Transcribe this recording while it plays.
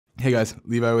Hey guys,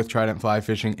 Levi with Trident Fly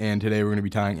Fishing, and today we're going to be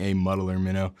tying a Muddler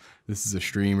Minnow. This is a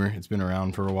streamer. It's been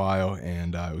around for a while,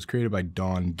 and it was created by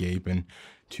Don Gapen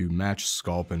to match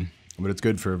sculpin, but it's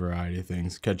good for a variety of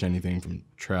things. Catch anything from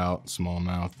trout,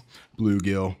 smallmouth,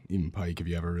 bluegill, even pike if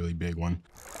you have a really big one.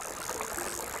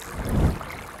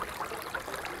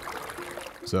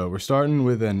 So we're starting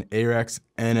with an Ahrex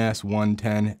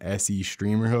NS110 SE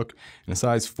streamer hook in a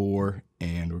size 4,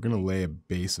 and we're going to lay a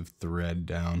base of thread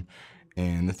down.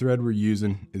 And the thread we're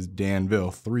using is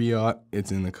Danville 3/0.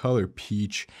 It's in the color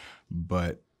peach,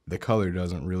 but the color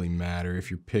doesn't really matter.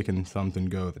 If you're picking something,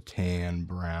 go with a tan,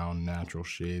 brown, natural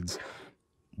shades.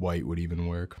 White would even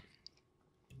work.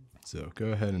 So go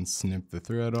ahead and snip the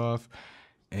thread off,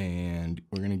 and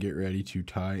we're gonna get ready to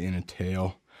tie in a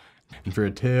tail. And for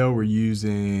a tail, we're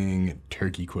using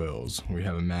turkey quills. We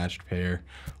have a matched pair,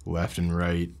 left and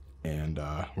right, and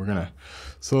we're gonna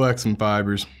select some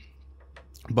fibers.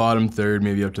 Bottom third,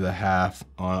 maybe up to the half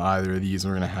on either of these.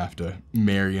 We're gonna have to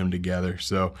marry them together.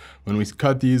 So when we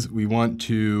cut these, we want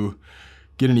to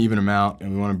get an even amount,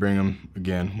 and we want to bring them,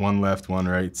 again, one left, one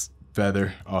right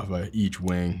feather off of each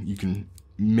wing. You can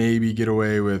maybe get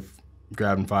away with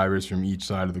grabbing fibers from each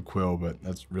side of the quill, but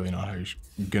that's really not how you're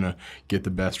gonna get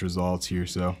the best results here.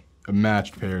 So a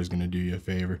matched pair is gonna do you a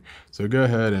favor. So go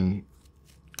ahead and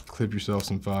clip yourself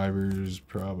some fibers,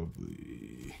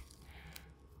 probably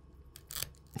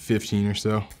 15 or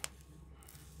so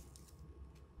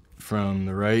from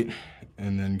the right,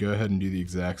 and then go ahead and do the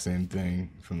exact same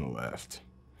thing from the left.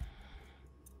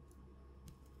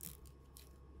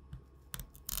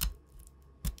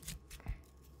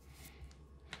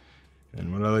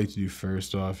 And what I like to do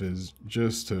first off is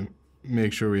just to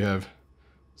make sure we have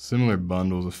similar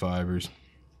bundles of fibers,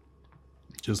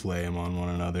 just lay them on one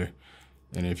another.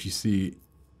 And if you see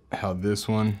how this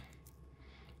one,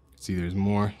 see there's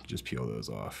more, just peel those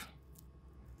off.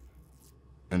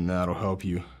 And that'll help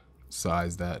you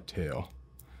size that tail.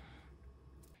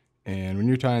 And when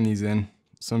you're tying these in,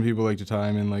 some people like to tie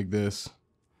them in like this.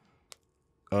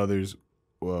 Others,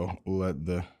 well, will let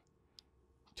the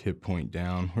tip point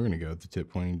down. We're gonna go with the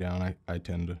tip pointing down. I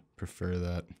tend to prefer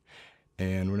that.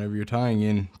 And whenever you're tying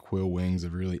in quill wings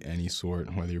of really any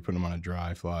sort, whether you're putting them on a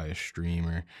dry fly, a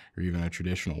streamer, or even a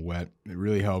traditional wet, it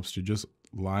really helps to just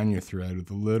line your thread with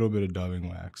a little bit of dubbing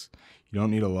wax. You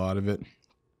don't need a lot of it,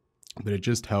 but it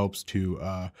just helps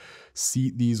to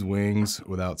seat these wings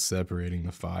without separating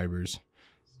the fibers.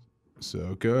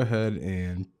 So go ahead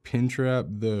and pinch wrap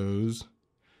those,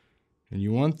 and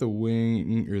you want the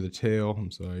wing, or the tail,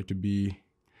 I'm sorry, to be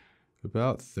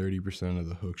about 30% of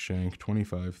the hook shank,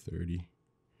 25, 30.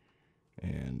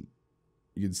 And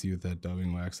you can see with that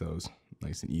dubbing wax, that was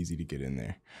nice and easy to get in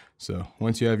there. So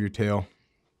once you have your tail,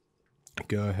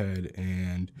 go ahead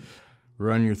and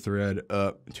run your thread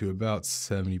up to about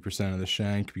 70% of the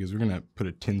shank, because we're gonna put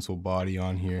a tinsel body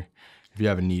on here. If you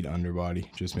have a neat underbody,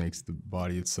 it just makes the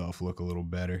body itself look a little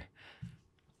better.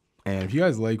 And if you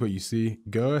guys like what you see,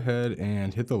 go ahead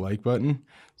and hit the like button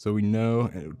so we know,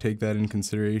 and we'll take that in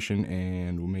consideration,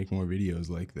 and we'll make more videos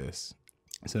like this.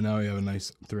 So now we have a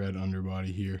nice thread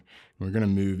underbody here. We're gonna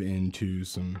move into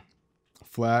some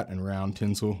flat and round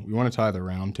tinsel. We want to tie the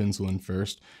round tinsel in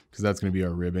first, because that's going to be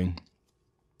our ribbing.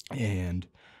 And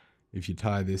if you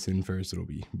tie this in first, it'll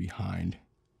be behind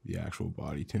the actual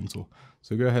body tinsel.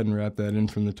 So go ahead and wrap that in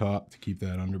from the top to keep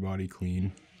that underbody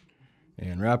clean.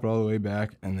 And wrap it all the way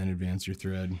back, and then advance your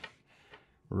thread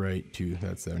right to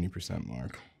that 70%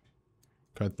 mark.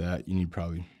 Cut that. You need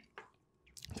probably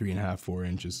 3.5, 4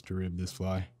 inches to rib this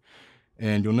fly.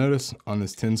 And you'll notice on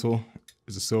this tinsel,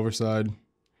 there's a silver side,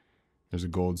 there's a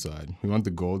gold side. We want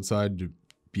the gold side to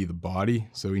be the body,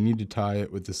 so we need to tie it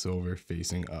with the silver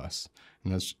facing us.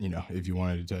 And that's, you know, if you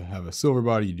wanted to have a silver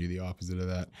body, you do the opposite of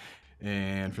that.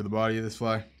 And for the body of this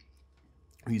fly,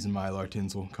 we're using Mylar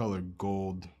tinsel, color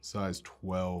gold, size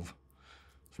 12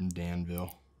 from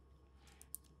Danville.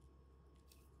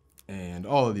 And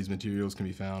all of these materials can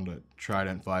be found at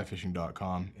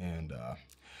tridentflyfishing.com, and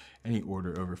any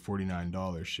order over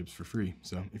 $49 ships for free.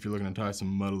 So if you're looking to tie some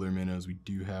Muddler minnows, we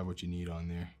do have what you need on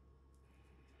there.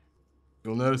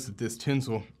 You'll notice that this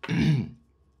tinsel,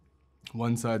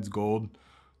 one side's gold,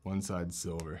 one side's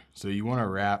silver. So you want to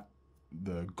wrap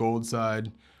the gold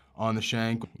side on the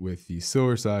shank with the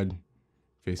silver side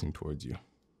facing towards you.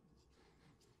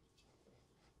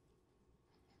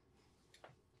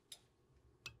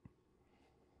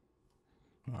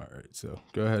 All right, so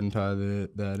go ahead and tie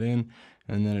that in,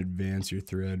 and then advance your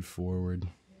thread forward.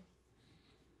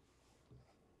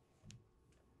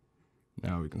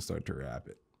 Now we can start to wrap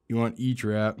it. You want each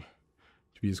wrap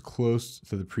to be as close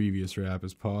to the previous wrap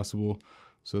as possible,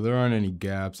 so there aren't any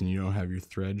gaps and you don't have your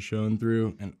thread showing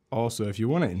through. And also, if you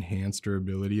want to enhance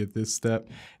durability at this step,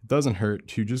 it doesn't hurt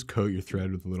to just coat your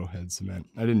thread with a little head cement.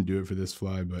 I didn't do it for this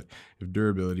fly, but if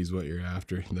durability is what you're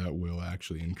after, that will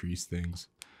actually increase things.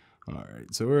 All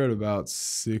right, so we're at about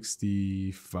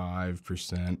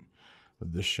 65%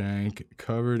 of the shank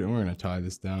covered, and we're gonna tie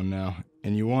this down now.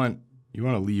 And you want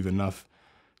to leave enough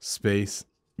space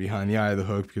behind the eye of the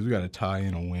hook because we got to tie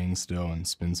in a wing still and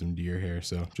spin some deer hair.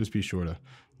 So just be sure to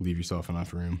leave yourself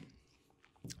enough room.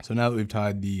 So now that we've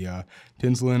tied the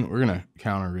tinsel in, we're gonna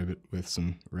counter rivet with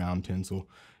some round tinsel,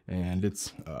 and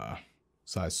it's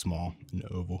size small and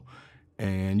oval.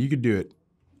 And you could do it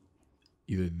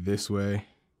either this way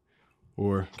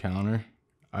or counter.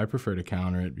 I prefer to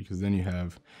counter it because then you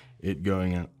have it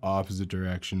going in an opposite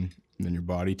direction than your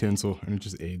body tinsel, and it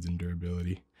just aids in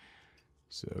durability.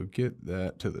 So get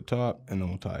that to the top, and then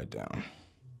we'll tie it down.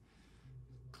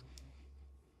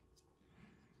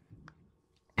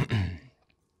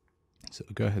 So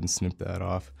go ahead and snip that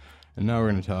off. And now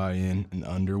we're gonna tie in an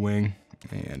underwing,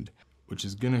 which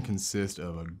is gonna consist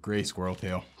of a gray squirrel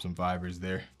tail, some fibers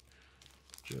there.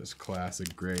 Just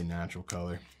classic gray natural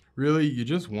color. Really, you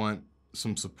just want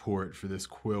some support for this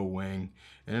quill wing,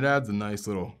 and it adds a nice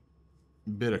little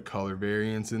bit of color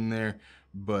variance in there.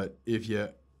 But if you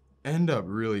end up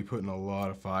really putting a lot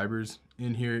of fibers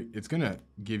in here, it's gonna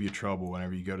give you trouble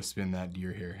whenever you go to spin that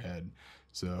deer hair head.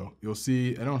 So you'll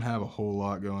see I don't have a whole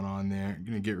lot going on there. I'm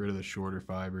gonna get rid of the shorter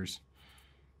fibers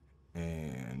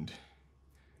and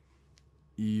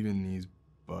even these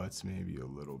butts maybe a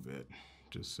little bit,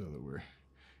 just so that we're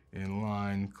in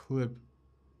line. Clip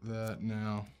that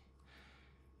now,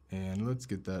 and let's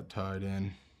get that tied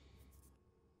in.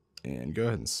 And go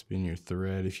ahead and spin your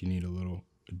thread if you need a little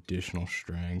additional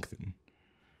strength and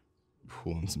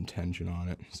pulling some tension on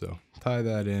it. So tie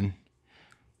that in.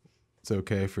 It's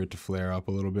okay for it to flare up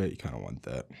a little bit. You kind of want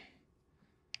that.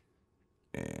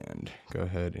 And go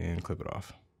ahead and clip it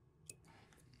off.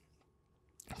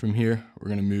 From here, we're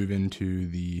going to move into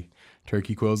the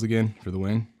turkey quills again for the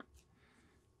wing.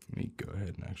 Let me go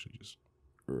ahead and actually just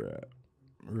wrap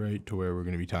right to where we're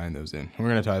going to be tying those in. We're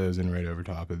going to tie those in right over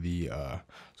top of the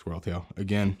squirrel tail.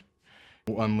 Again,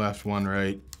 one left, one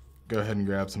right. Go ahead and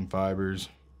grab some fibers.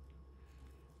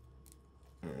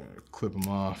 Clip them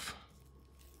off.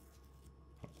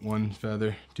 One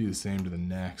feather, do the same to the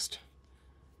next.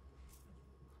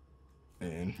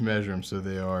 And measure them so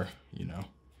they are, you know,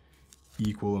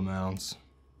 equal amounts.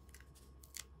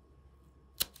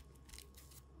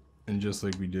 And just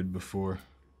like we did before,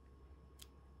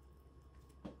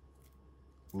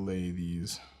 lay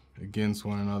these against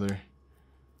one another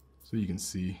so you can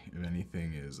see if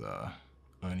anything is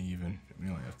uneven. We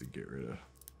only have to get rid of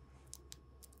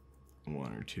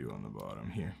one or two on the bottom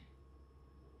here.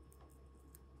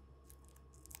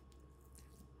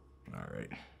 All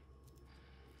right.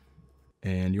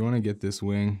 And you want to get this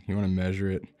wing, you want to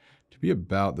measure it to be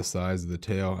about the size of the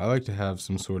tail. I like to have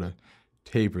some sort of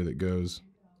taper that goes,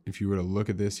 if you were to look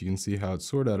at this, you can see how it's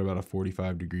sort of at about a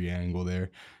 45-degree angle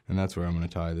there, and that's where I'm going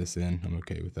to tie this in. I'm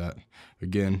okay with that.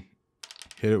 Again,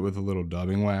 hit it with a little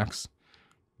dubbing wax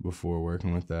before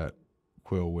working with that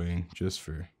quill wing, just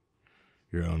for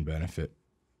your own benefit.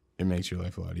 It makes your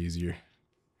life a lot easier.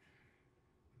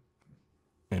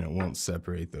 And it won't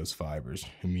separate those fibers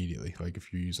immediately, like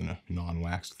if you're using a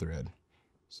non-waxed thread.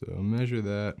 So measure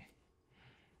that,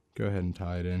 go ahead and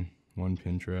tie it in, one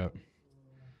pin trap.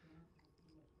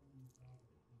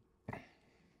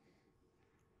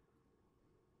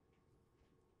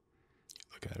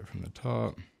 Look at it from the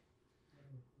top,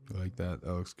 like that,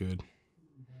 that looks good.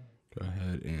 Go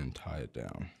ahead and tie it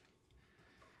down.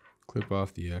 Clip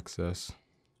off the excess.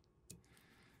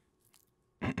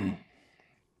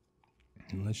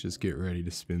 And let's just get ready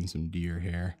to spin some deer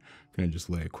hair. I'm gonna just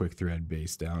lay a quick thread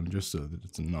base down just so that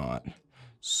it's not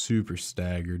super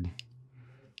staggered.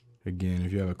 Again,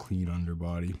 if you have a clean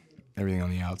underbody, everything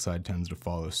on the outside tends to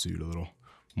follow suit a little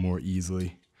more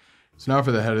easily. So now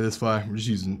for the head of this fly, we're just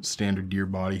using standard deer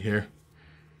body hair.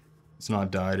 It's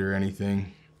not dyed or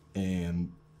anything. And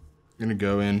I'm gonna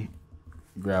go in,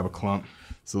 grab a clump.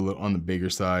 It's a little on the bigger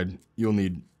side. You'll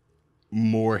need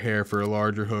more hair for a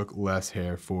larger hook, less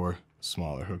hair for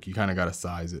smaller hook. You kind of got to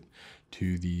size it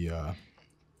to the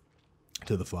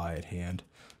fly at hand.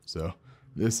 So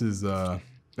this is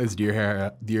this deer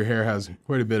hair has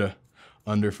quite a bit of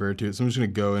under fur to it. So I'm just gonna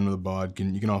go in with a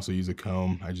bodkin. You can also use a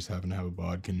comb. I just happen to have a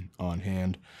bodkin on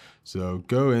hand. So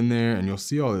go in there and you'll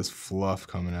see all this fluff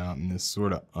coming out and this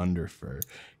sort of under fur.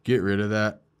 Get rid of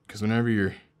that, because whenever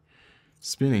you're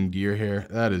spinning deer hair,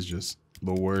 that is just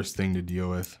the worst thing to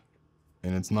deal with,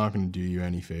 and it's not going to do you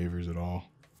any favors at all.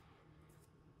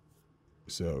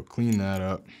 So clean that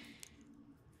up.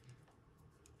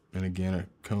 And again, a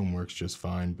comb works just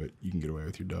fine, but you can get away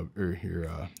with your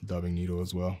dubbing needle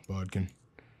as well, bodkin.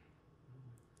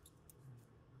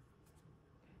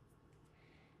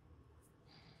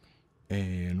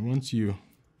 And once you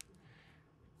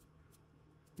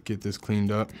get this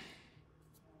cleaned up,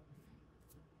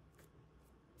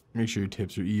 make sure your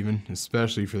tips are even,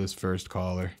 especially for this first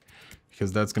collar,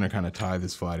 because that's going to kind of tie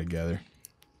this fly together.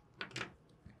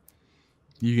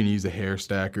 You can use a hair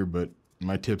stacker, but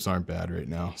my tips aren't bad right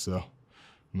now, so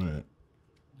I'm going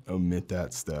to omit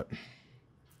that step.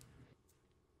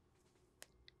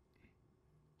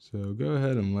 So go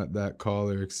ahead and let that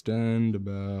collar extend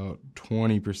about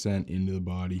 20% into the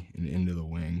body and into the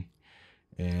wing.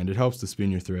 And it helps to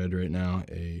spin your thread right now.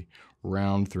 A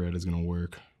round thread is going to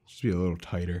work, just be a little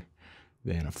tighter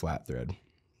than a flat thread.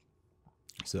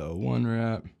 So one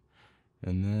wrap,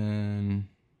 and then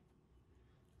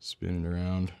spin it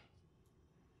around.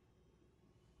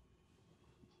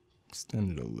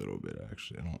 Extend it a little bit,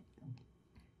 actually.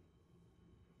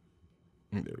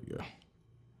 There we go.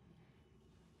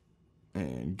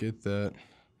 And get that,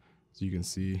 so you can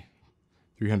see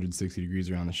 360 degrees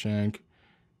around the shank.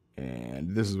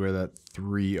 And this is where that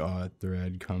 3/0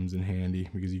 thread comes in handy,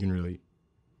 because you can really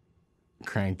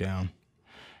crank down.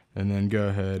 And then go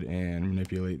ahead and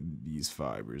manipulate these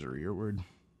fibers rearward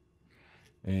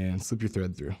and slip your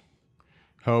thread through.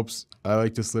 Helps. I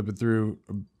like to slip it through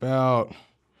about,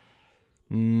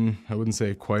 I wouldn't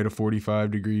say quite a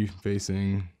 45 degree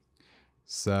facing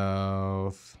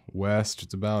southwest.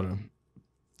 It's about a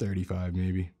 35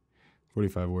 maybe.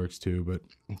 45 works too, but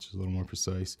it's just a little more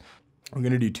precise. I'm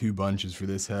going to do 2 bunches for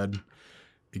this head.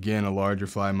 Again, a larger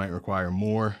fly might require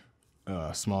more.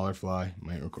 A smaller fly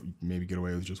might maybe get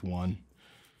away with just 1.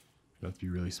 It'll have to be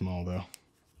really small though.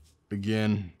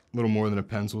 Again, a little more than a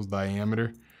pencil's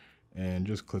diameter, and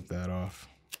just clip that off.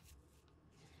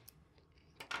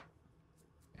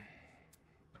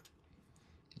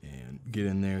 And get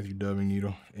in there with your dubbing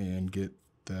needle and get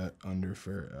that under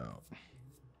fur out.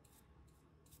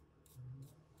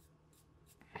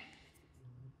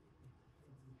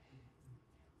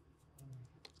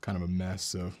 Kind of a mess,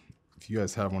 so if you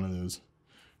guys have one of those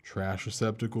trash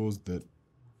receptacles that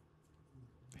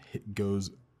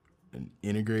goes and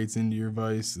integrates into your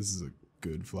vise, this is a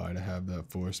good fly to have that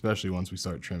for, especially once we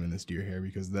start trimming this deer hair,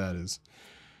 because that is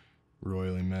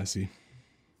royally messy.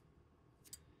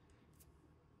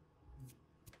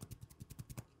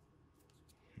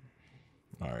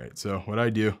 All right, so what I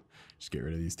do, just get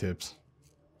rid of these tips.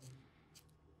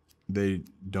 They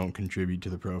don't contribute to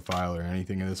the profile or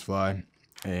anything of this fly.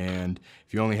 And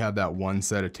if you only have that one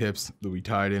set of tips that we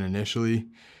tied in initially,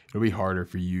 it'll be harder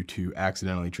for you to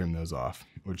accidentally trim those off,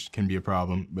 which can be a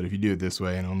problem. But if you do it this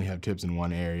way and only have tips in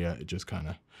one area, it just kind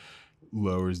of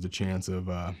lowers the chance of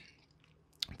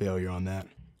failure on that.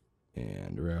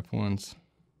 And wrap once,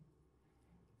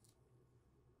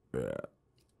 wrap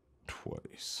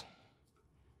twice.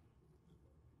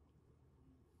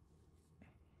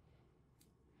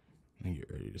 And get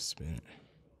ready to spin it.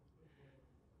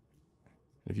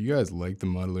 If you guys like the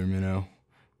Muddler Minnow,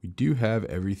 we do have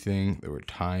everything that we're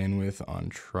tying with on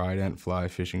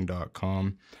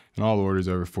tridentflyfishing.com, and all orders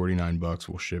over 49 bucks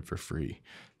will ship for free.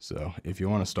 So if you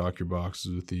want to stock your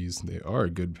boxes with these, they are a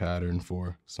good pattern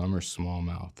for summer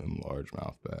smallmouth and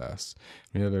largemouth bass.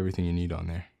 We have everything you need on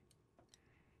there.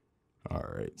 All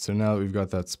right, so now that we've got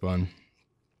that spun,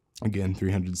 again,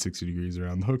 360 degrees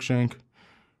around the hook shank,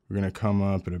 we're going to come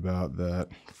up at about that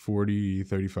 40,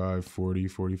 35, 40,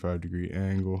 45 degree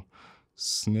angle,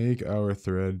 snake our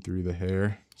thread through the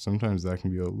hair. Sometimes that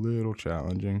can be a little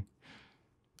challenging,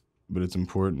 but it's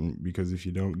important, because if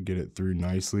you don't get it through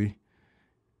nicely,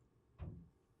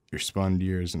 your spun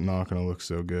deer is not going to look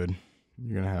so good.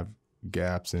 You're going to have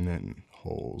gaps in it and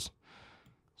holes.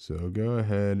 So go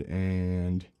ahead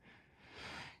and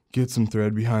get some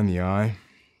thread behind the eye,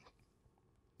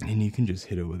 and you can just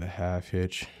hit it with a half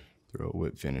hitch. Throw a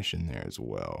whip finish in there as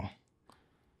well.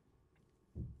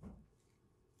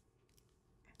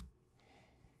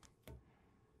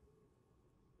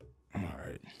 All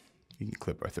right, you can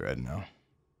clip our thread now.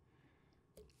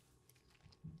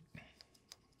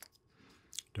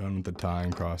 Done with the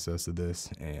tying process of this,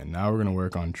 and now we're gonna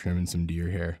work on trimming some deer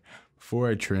hair. Before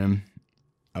I trim,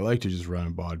 I like to just run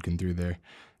a bodkin through there.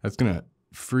 That's gonna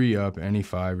free up any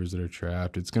fibers that are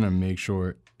trapped. It's gonna make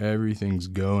sure everything's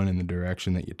going in the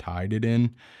direction that you tied it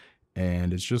in,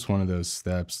 and it's just one of those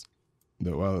steps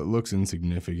that, while it looks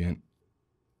insignificant,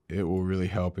 it will really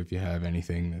help if you have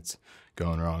anything that's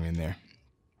going wrong in there.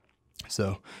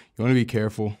 So you want to be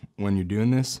careful when you're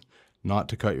doing this not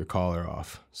to cut your collar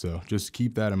off. So just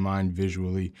keep that in mind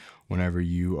visually whenever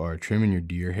you are trimming your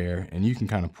deer hair, and you can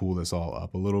kind of pull this all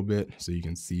up a little bit so you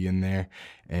can see in there,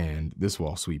 and this will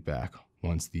all sweep back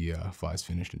once the fly's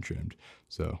finished and trimmed.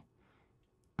 So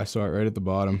I start right at the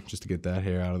bottom just to get that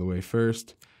hair out of the way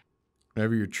first.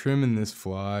 Whenever you're trimming this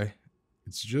fly,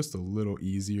 it's just a little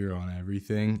easier on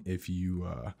everything if you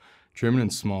trim it in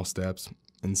small steps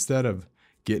instead of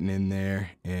getting in there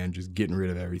and just getting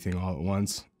rid of everything all at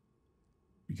once,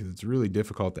 because it's really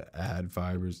difficult to add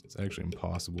fibers. It's actually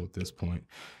impossible at this point.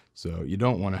 So you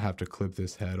don't want to have to clip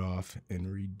this head off and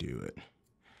redo it.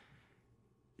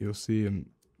 You'll see I'm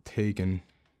taking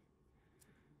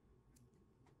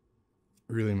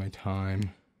really my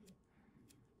time.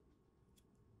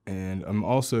 And I'm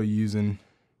also using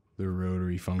the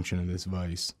rotary function of this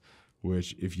vise,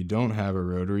 which if you don't have a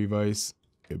rotary vise,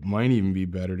 it might even be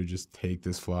better to just take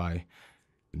this fly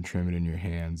and trim it in your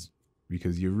hands,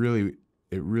 because it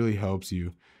really helps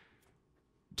you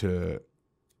to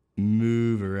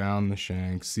move around the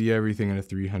shank, see everything at a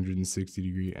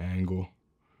 360-degree angle,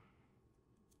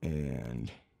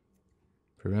 and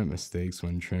prevent mistakes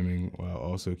when trimming while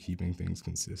also keeping things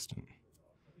consistent.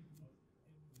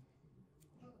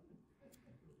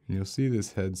 And you'll see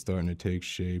this head starting to take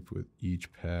shape with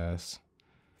each pass.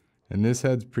 And this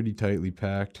head's pretty tightly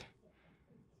packed.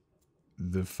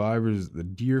 The fibers, the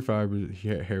deer fibers,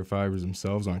 hair fibers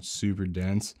themselves aren't super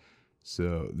dense.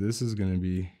 So this is going to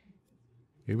be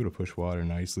able to push water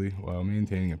nicely while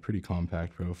maintaining a pretty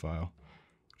compact profile,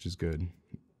 which is good.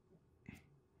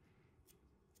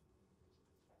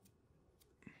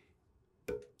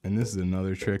 And this is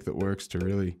another trick that works to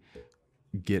really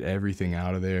get everything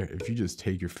out of there. If you just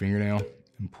take your fingernail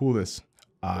and pull this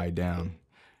eye down,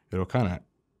 it'll kind of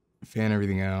fan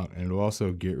everything out, and it'll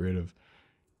also get rid of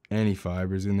any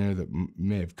fibers in there that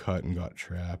may have cut and got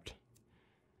trapped.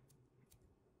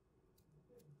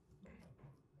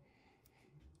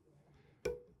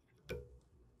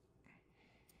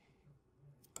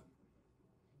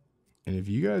 And if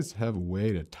you guys have a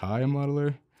way to tie a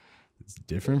muddler that's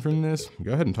different from this,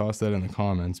 go ahead and toss that in the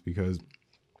comments, because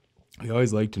we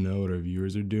always like to know what our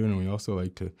viewers are doing, and we also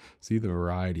like to see the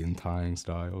variety in tying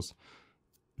styles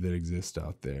that exist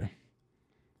out there.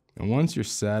 And once you're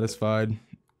satisfied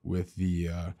with the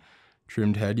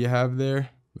trimmed head you have there,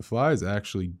 the fly is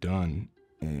actually done.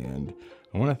 And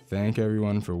I want to thank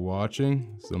everyone for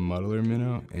watching. It's the Muddler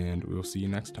Minnow, and we'll see you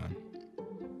next time.